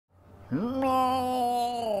No!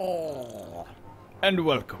 And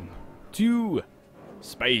welcome to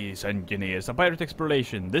Space Engineers, a pirate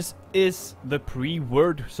exploration. This is the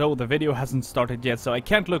pre-word, so the video hasn't started yet, so I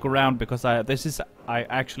can't look around because I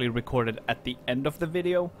actually recorded at the end of the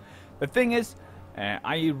video. The thing is,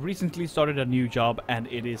 I recently started a new job and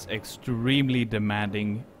it is extremely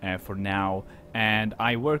demanding for now, and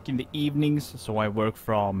I work in the evenings, so I work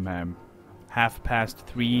from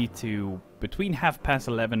 3:30 to between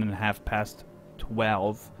 11:30 and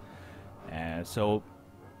 12:30. So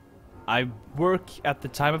I work at the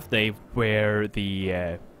time of day where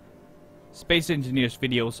the Space Engineers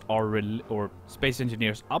videos are or Space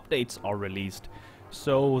Engineers updates are released,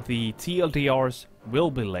 so the TLDRs will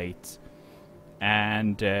be late,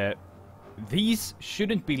 and these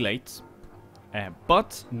shouldn't be late.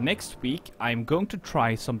 But next week I'm going to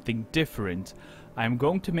try something different. I'm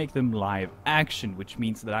going to make them live action, which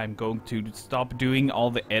means that I'm going to stop doing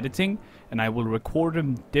all the editing and I will record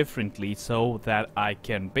them differently so that I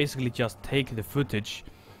can basically just take the footage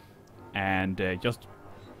and just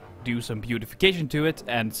do some beautification to it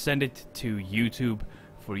and send it to YouTube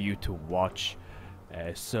for you to watch.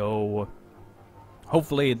 So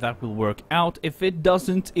hopefully that will work out. If it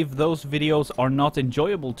doesn't, if those videos are not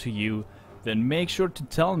enjoyable to you, then make sure to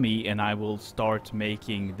tell me and I will start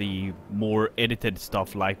making the more edited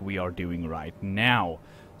stuff like we are doing right now.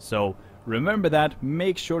 So remember that,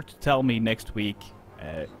 make sure to tell me next week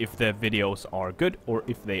if the videos are good or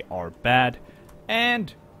if they are bad.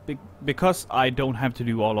 And because I don't have to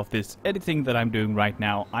do all of this editing that I'm doing right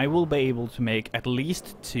now, I will be able to make at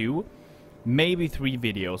least 2, maybe 3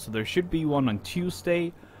 videos. So there should be one on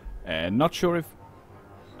Tuesday. Not sure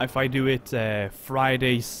if I do it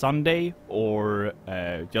Friday, Sunday, or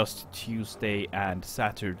just Tuesday and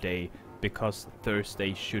Saturday, because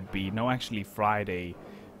Thursday should be... No, actually Friday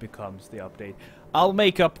becomes the update. I'll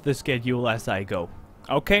make up the schedule as I go.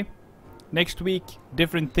 Okay? Next week,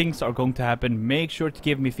 different things are going to happen. Make sure to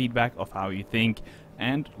give me feedback of how you think,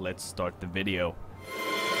 and let's start the video.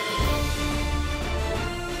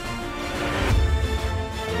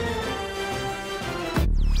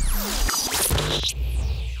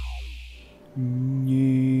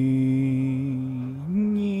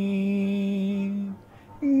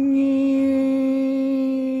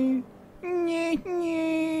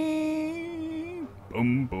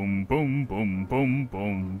 Boom, boom, boom, boom, boom,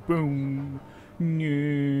 boom, boom.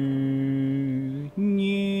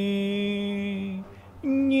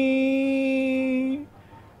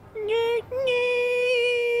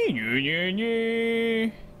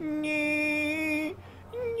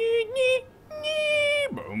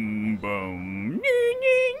 Boom, boom,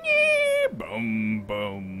 boom,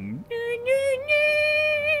 boom.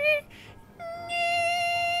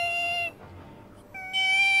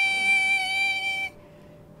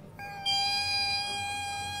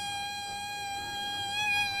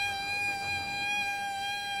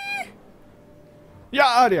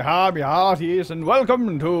 Yeah, the hearties, and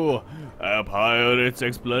welcome to a pirate's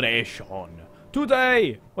exploration.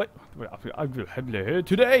 Today,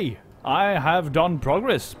 today I have done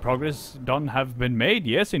progress. Progress done have been made.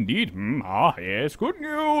 Yes, indeed. Yes, good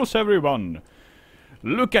news, everyone.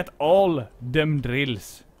 Look at all them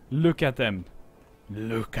drills. Look at them.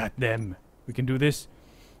 Look at them. We can do this.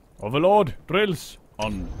 Overlord drills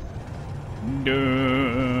on.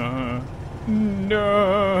 No.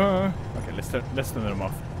 Okay, let's turn them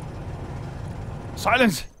off.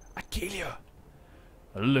 Silence! I kill you.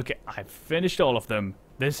 Look, I've finished all of them.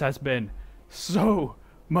 This has been so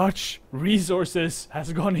much resources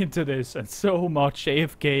has gone into this and so much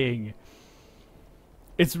AFKing.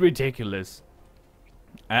 It's ridiculous.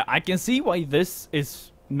 I can see why this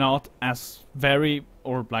is not as very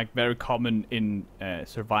common in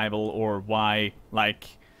survival, or why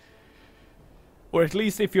or at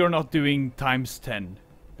least if you're not doing ×10,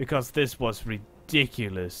 because this was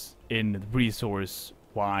ridiculous in resource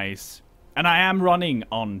wise. And I am running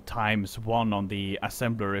on ×1 on the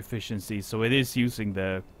assembler efficiency, so it is using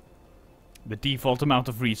the default amount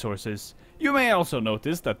of resources. You may also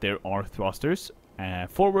notice that there are thrusters,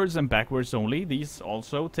 forwards and backwards only. These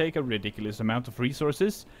also take a ridiculous amount of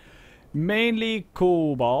resources, mainly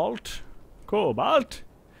cobalt,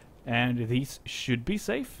 and these should be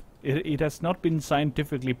safe. It has not been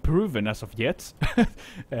scientifically proven as of yet,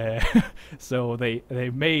 so they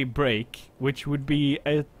may break, which would be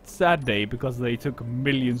a sad day because they took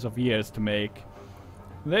millions of years to make.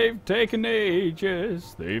 They've taken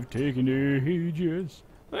ages. They've taken ages.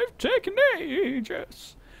 They've taken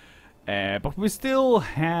ages. But we still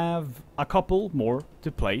have a couple more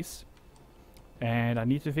to place, and I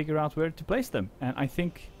need to figure out where to place them. And I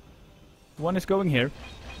think one is going here.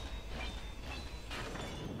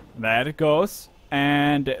 There it goes.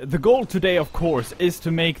 And the goal today, of course, is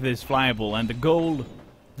to make this flyable. And the goal,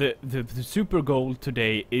 the super goal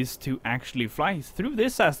today is to actually fly through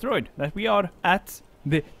this asteroid that we are at.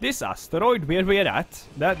 This asteroid where we're at.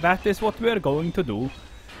 That is what we're going to do.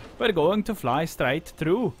 We're going to fly straight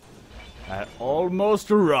through. That almost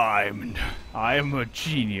rhymed. I am a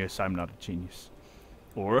genius. I'm not a genius.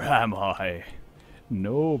 Or am I?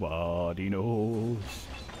 Nobody knows.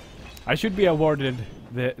 I should be awarded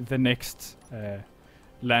the next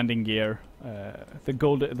landing gear,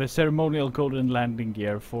 the ceremonial golden landing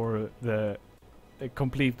gear for the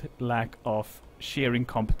complete lack of shearing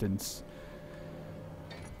competence.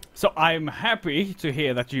 So I'm happy to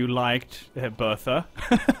hear that you liked Bertha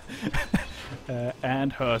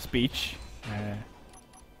and her speech.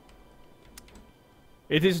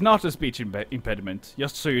 It is not a speech impediment,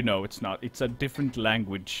 just so you know. It's not. It's a different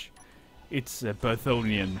language. It's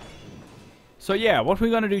Berthonian. So yeah, what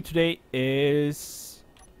we're gonna do today is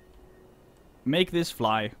make this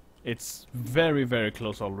fly. It's very, very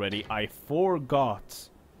close already. I forgot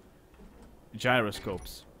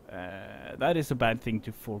gyroscopes. That is a bad thing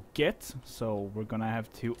to forget, so we're gonna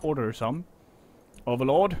have to order some.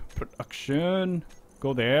 Overlord, production,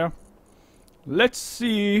 go there. Let's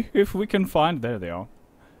see if we can find... There they are.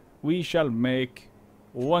 We shall make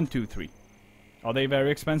 1, 2, 3. Are they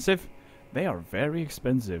very expensive? They are very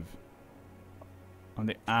expensive. On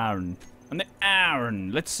the iron. On the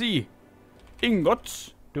iron! Let's see!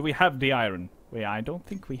 Ingots! Do we have the iron? Wait, I don't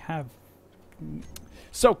think we have...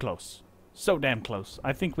 So close. So damn close.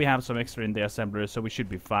 I think we have some extra in the assembler, so we should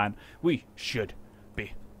be fine. We should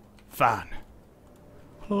be fine.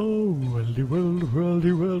 Oh, weldy weld,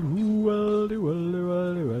 weldy weld, ooh, weldy weldy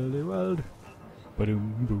weldy weldy weld.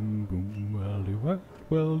 Ba-doom boom boom, weldy weld,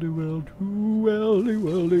 weldy weld, ooh, weldy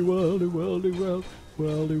weldy weldy weldy weld,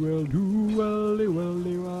 weldy weld, ooh, weldy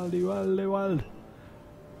weldy weldy weldy weld.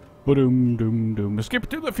 Ba-doom doom doom. Skip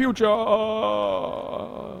to the future.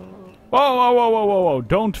 Whoa, whoa, whoa, whoa, whoa, whoa.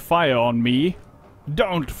 Don't fire on me.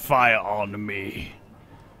 Don't fire on me.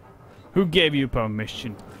 Who gave you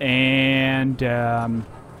permission? And,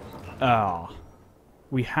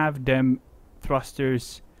 we have them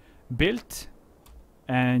thrusters built.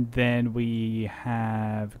 And then we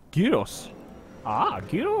have gyros. Ah,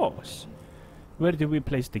 gyros. Where do we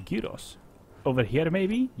place the gyros? Over here,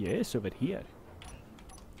 maybe? Yes, over here.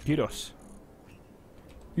 Gyros.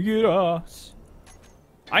 Gyros.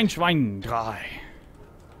 Ein Schwein,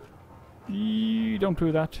 3. Don't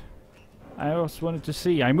do that. I also wanted to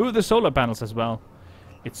see. I moved the solar panels as well.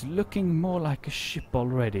 It's looking more like a ship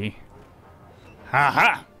already.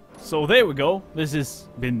 Haha! So there we go. This has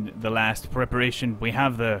been the last preparation. We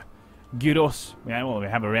have the gyros. Well, we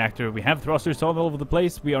have a reactor. We have thrusters all over the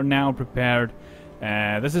place. We are now prepared.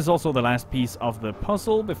 This is also the last piece of the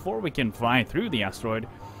puzzle before we can fly through the asteroid.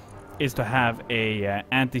 Is to have a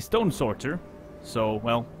anti-stone sorter. So,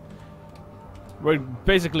 well, we're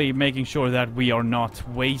basically making sure that we are not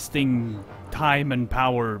wasting time and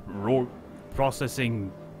power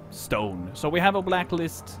processing stone. So we have a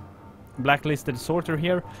blacklisted sorter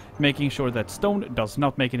here, making sure that stone does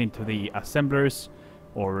not make it into the assemblers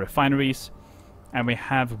or refineries. And we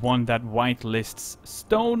have one that whitelists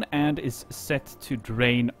stone and is set to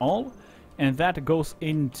drain all. And that goes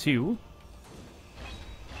into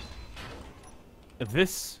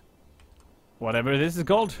this... whatever this is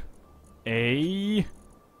called, a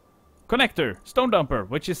connector, stone dumper,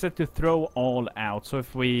 which is set to throw all out. So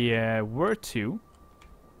if we were to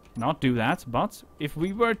not do that, but if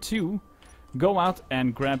we were to go out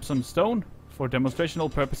and grab some stone for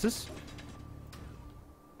demonstrational purposes.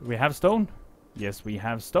 Do we have stone? Yes, we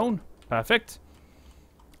have stone. Perfect.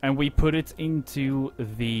 And we put it into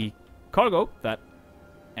the cargo that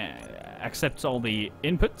accepts all the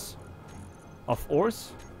inputs of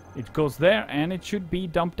ores. It goes there, and it should be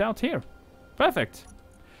dumped out here. Perfect.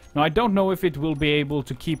 Now, I don't know if it will be able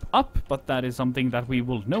to keep up, but that is something that we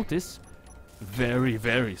will notice very,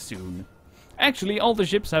 very soon. Actually, all the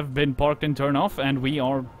ships have been parked and turned off, and we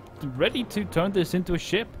are ready to turn this into a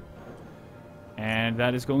ship. And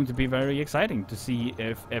that is going to be very exciting to see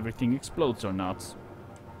if everything explodes or not.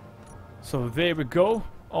 So there we go.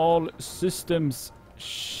 All systems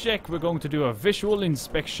check. We're going to do a visual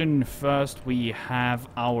inspection first. We have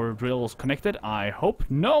our drills connected, I hope.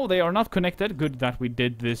 No, they are not connected. Good that we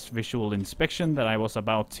did this visual inspection that I was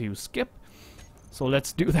about to skip. So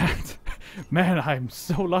let's do that. Man, I'm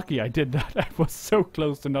so lucky I did that. I was so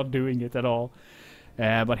close to not doing it at all.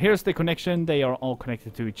 But here's the connection. They are all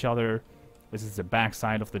connected to each other. This is the back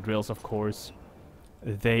side of the drills, of course.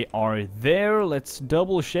 They are there. Let's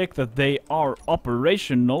double check that they are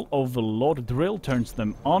operational. Overload drill turns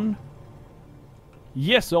them on.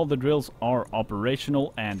 Yes, all the drills are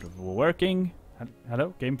operational and working.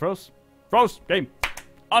 Hello, game froze. Froze, game.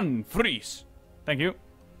 Unfreeze. Thank you.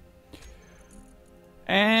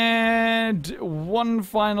 And one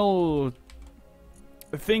final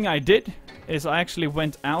thing I did is I actually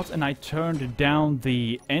went out and I turned down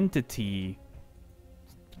the entity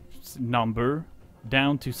number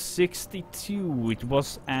down to 62. It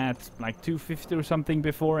was at like 250 or something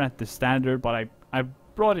before at the standard, but I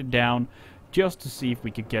brought it down just to see if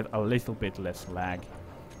we could get a little bit less lag.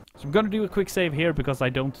 So I'm gonna do a quick save here because I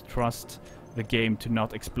don't trust the game to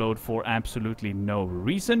not explode for absolutely no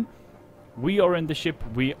reason. We are in the ship,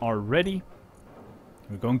 we are ready.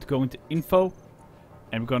 We're going to go into info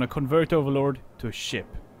and we're gonna convert Overlord to a ship.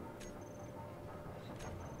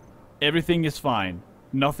 Everything is fine.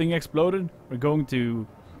 Nothing exploded. We're going to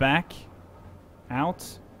back out.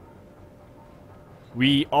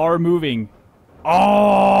 We are moving.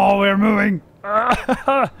 Oh, we're moving.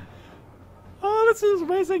 Oh, this is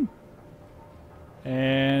amazing.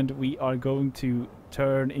 And we are going to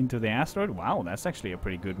turn into the asteroid. Wow, that's actually a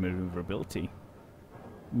pretty good maneuverability.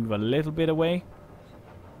 Move a little bit away.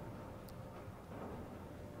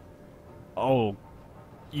 Oh,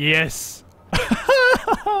 yes.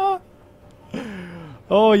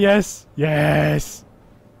 Oh, yes. Yes.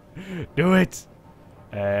 Do it.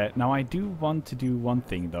 Now, I do want to do one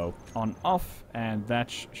thing, though. On, off, and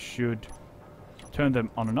that should turn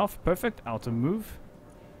them on and off. Perfect. Auto move.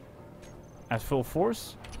 At full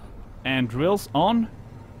force. And drills on.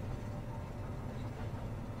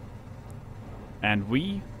 And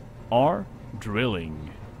we are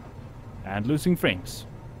drilling. And losing frames.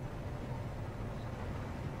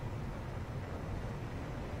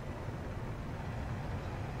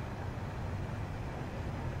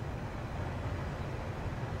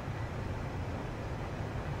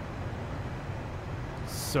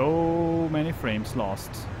 So many frames lost.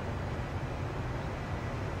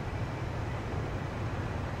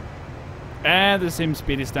 And the sim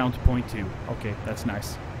speed is down to 0.2. Okay, that's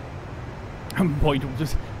nice.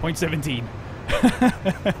 Just 0.17.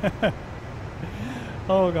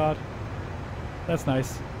 Oh god. That's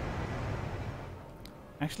nice.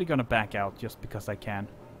 Actually gonna back out just because I can.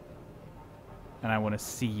 And I wanna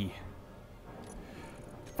see.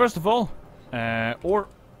 First of all,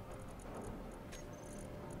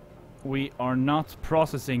 we are not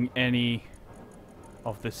processing any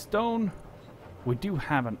of the stone. We do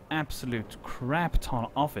have an absolute crap ton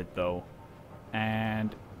of it though.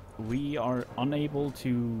 And we are unable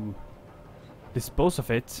to dispose of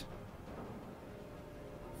it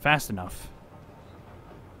fast enough.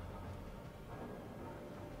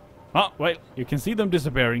 Oh, wait, you can see them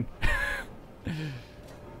disappearing.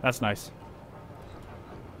 That's nice.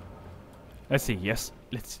 Let's see, yes.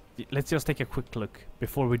 Let's just take a quick look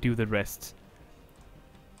before we do the rest.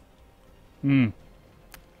 Look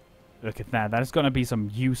at that. That is gonna be some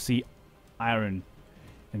UC iron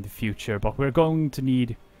in the future, but we're going to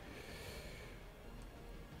need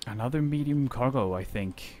another medium cargo, I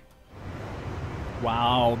think.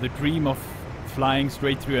 Wow, the dream of flying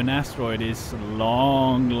straight through an asteroid is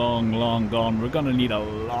long, long, long gone. We're gonna need a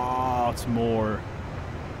lot more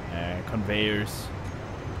conveyors.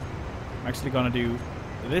 I'm actually gonna do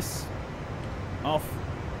this. Off.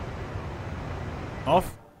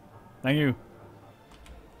 Off. Thank you.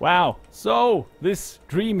 Wow. So, this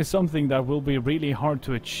dream is something that will be really hard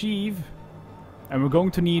to achieve. And we're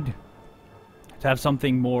going to need to have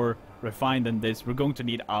something more refined than this. We're going to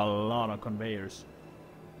need a lot of conveyors.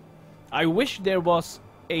 I wish there was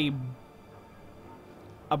a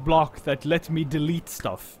block that let me delete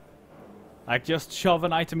stuff. Like just shove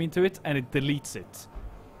an item into it and it deletes it.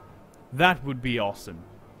 That would be awesome.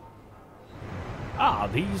 Ah,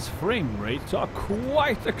 these frame rates are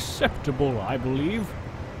quite acceptable, I believe.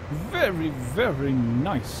 Very, very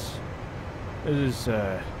nice. This is,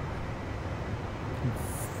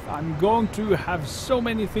 I'm going to have so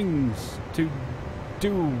many things to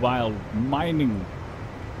do while mining.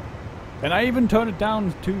 And I even turned it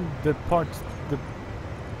down to the part,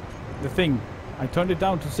 the thing. I turned it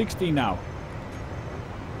down to 60 now.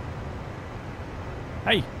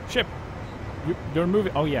 Hey, ship! You're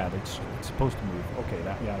moving. Oh yeah, it's supposed to move. Okay,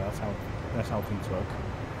 that's how things work.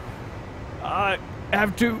 I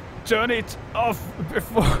have to turn it off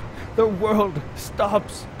before the world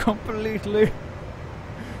stops completely.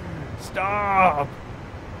 Stop!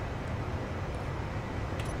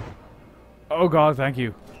 Oh god, thank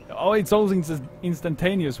you. Oh, it's all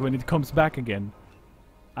instantaneous when it comes back again.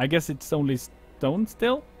 I guess it's only stone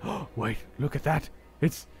still? Wait, look at that.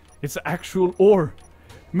 It's actual ore.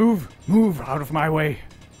 Move out of my way.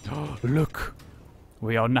 Look,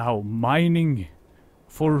 we are now mining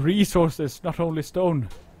for resources, not only stone,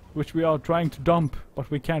 which we are trying to dump, but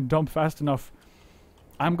we can't dump fast enough.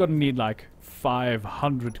 I'm gonna need like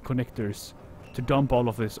 500 connectors to dump all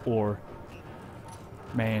of this ore.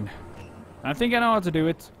 Man, I think I know how to do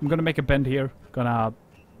it. I'm gonna make a bend here. Gonna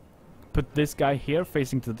put this guy here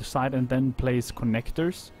facing to the side and then place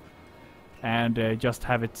connectors. And just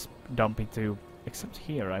have it dumping to... Except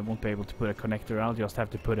here, I won't be able to put a connector. I'll just have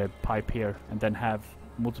to put a pipe here and then have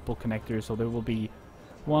multiple connectors. So there will be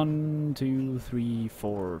 1, 2, 3,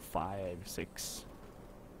 4, 5, 6.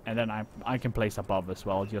 And then I can place above as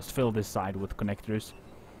well. Just fill this side with connectors.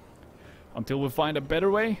 Until we find a better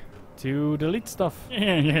way to delete stuff.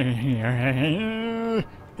 Here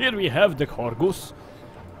we have the cargoes.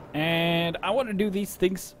 And I want to do these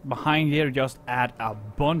things behind here. Just add a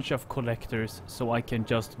bunch of collectors so I can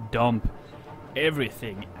just dump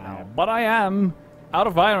everything out. But I am out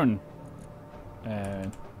of iron.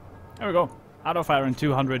 There we go. Out of iron,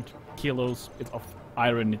 200 kilos of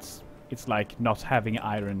iron. It's like not having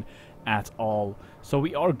iron at all. So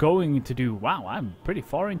we are going to do... Wow, I'm pretty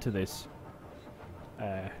far into this.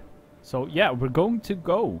 So yeah, we're going to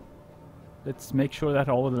go. Let's make sure that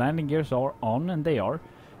all the landing gears are on, and they are.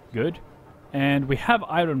 Good. And we have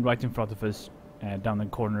iron right in front of us, down the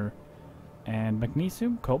corner. And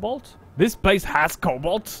magnesium, cobalt. This place has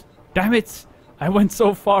cobalt. Damn it! I went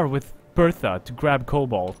so far with Bertha to grab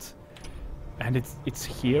cobalt. And it's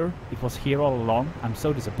here. It was here all along. I'm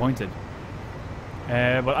so disappointed.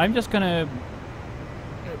 But I'm just gonna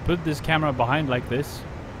put this camera behind like this,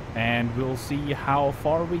 and we'll see how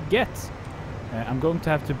far we get. I'm going to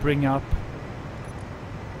have to bring up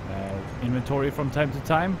inventory from time to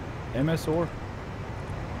time. MS ore.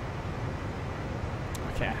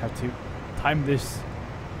 Okay, I have to time this.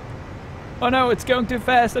 Oh no, it's going too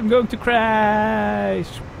fast. I'm going to crash.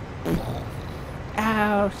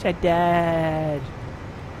 Ouch, I died.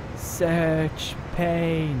 Such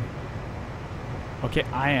pain. Okay,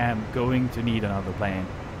 I am going to need another plane,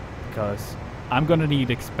 because I'm gonna need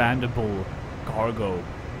expandable cargo.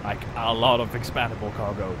 Like a lot of expandable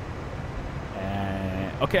cargo.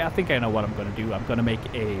 Okay, I think I know what I'm gonna do. I'm gonna make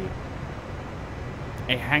a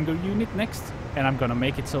hangar unit next, and I'm gonna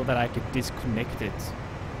make it so that I can disconnect it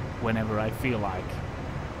whenever I feel like.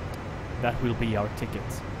 That will be our ticket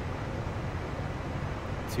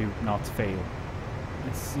to not fail.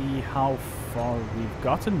 Let's see how far we've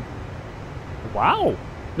gotten. Wow!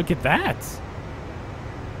 Look at that!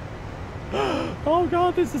 Oh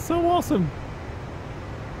god, this is so awesome!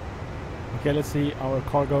 Okay, let's see our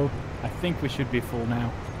cargo. I think we should be full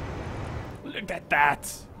now. Look at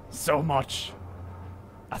that! So much!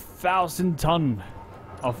 1,000 ton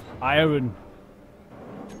of iron.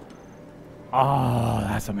 Oh,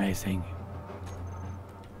 that's amazing.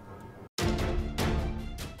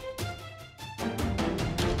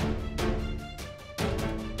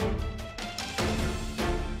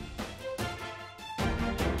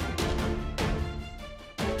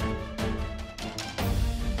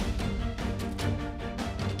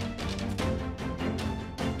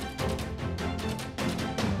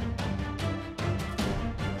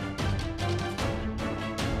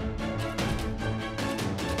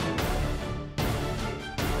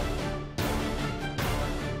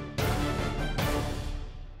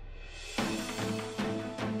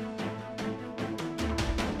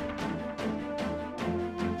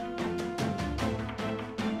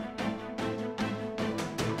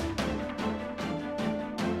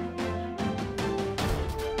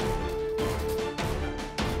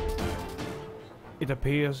 It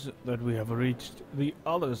appears that we have reached the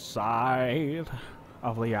other side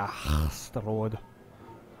of the asteroid.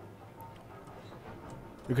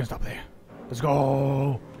 You can stop there. Let's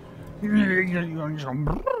go!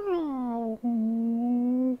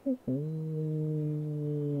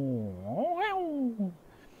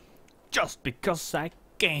 Just because I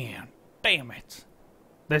can. Damn it.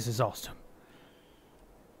 This is awesome.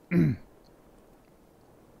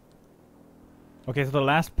 Okay, so the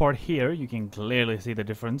last part here, you can clearly see the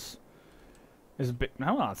difference. There's a bit...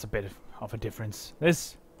 No, it's a bit of a difference.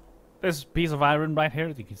 This piece of iron right here,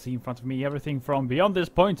 you can see in front of me, everything from beyond this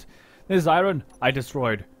point. This iron I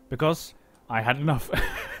destroyed because I had enough.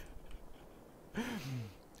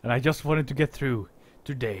 And I just wanted to get through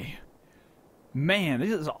today. Man, this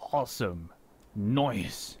is awesome.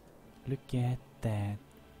 Nice. Look at that.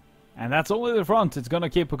 And that's only the front. It's gonna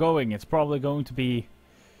keep going. It's probably going to be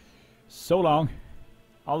so long,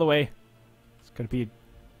 all the way. It's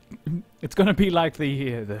gonna be like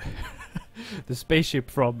the the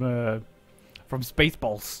spaceship from from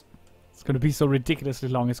Spaceballs. It's gonna be so ridiculously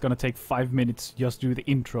long, it's gonna take 5 minutes just to do the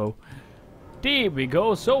intro. There we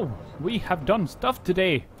go, so we have done stuff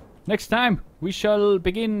today. Next time, we shall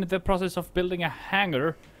begin the process of building a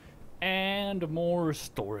hangar and more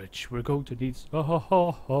storage. We're going to need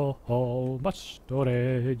so much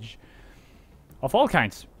storage. Of all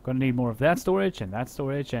kinds. Gonna need more of that storage,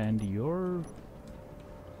 and your...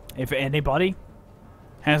 If anybody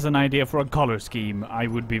has an idea for a color scheme, I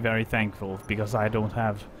would be very thankful, because I don't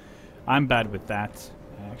have... I'm bad with that.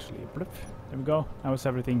 Actually, blip. There we go. Now is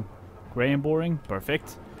everything gray and boring?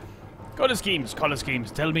 Perfect. Color schemes,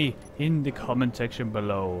 tell me in the comment section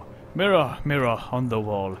below. Mirror, mirror on the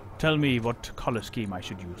wall, tell me what color scheme I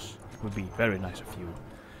should use. It would be very nice of you.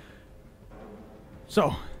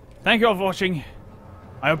 So, thank you all for watching.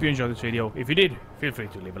 I hope you enjoyed this video. If you did, feel free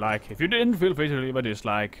to leave a like. If you didn't, feel free to leave a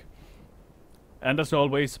dislike. And as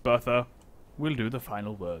always, Bertha will do the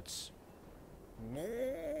final words.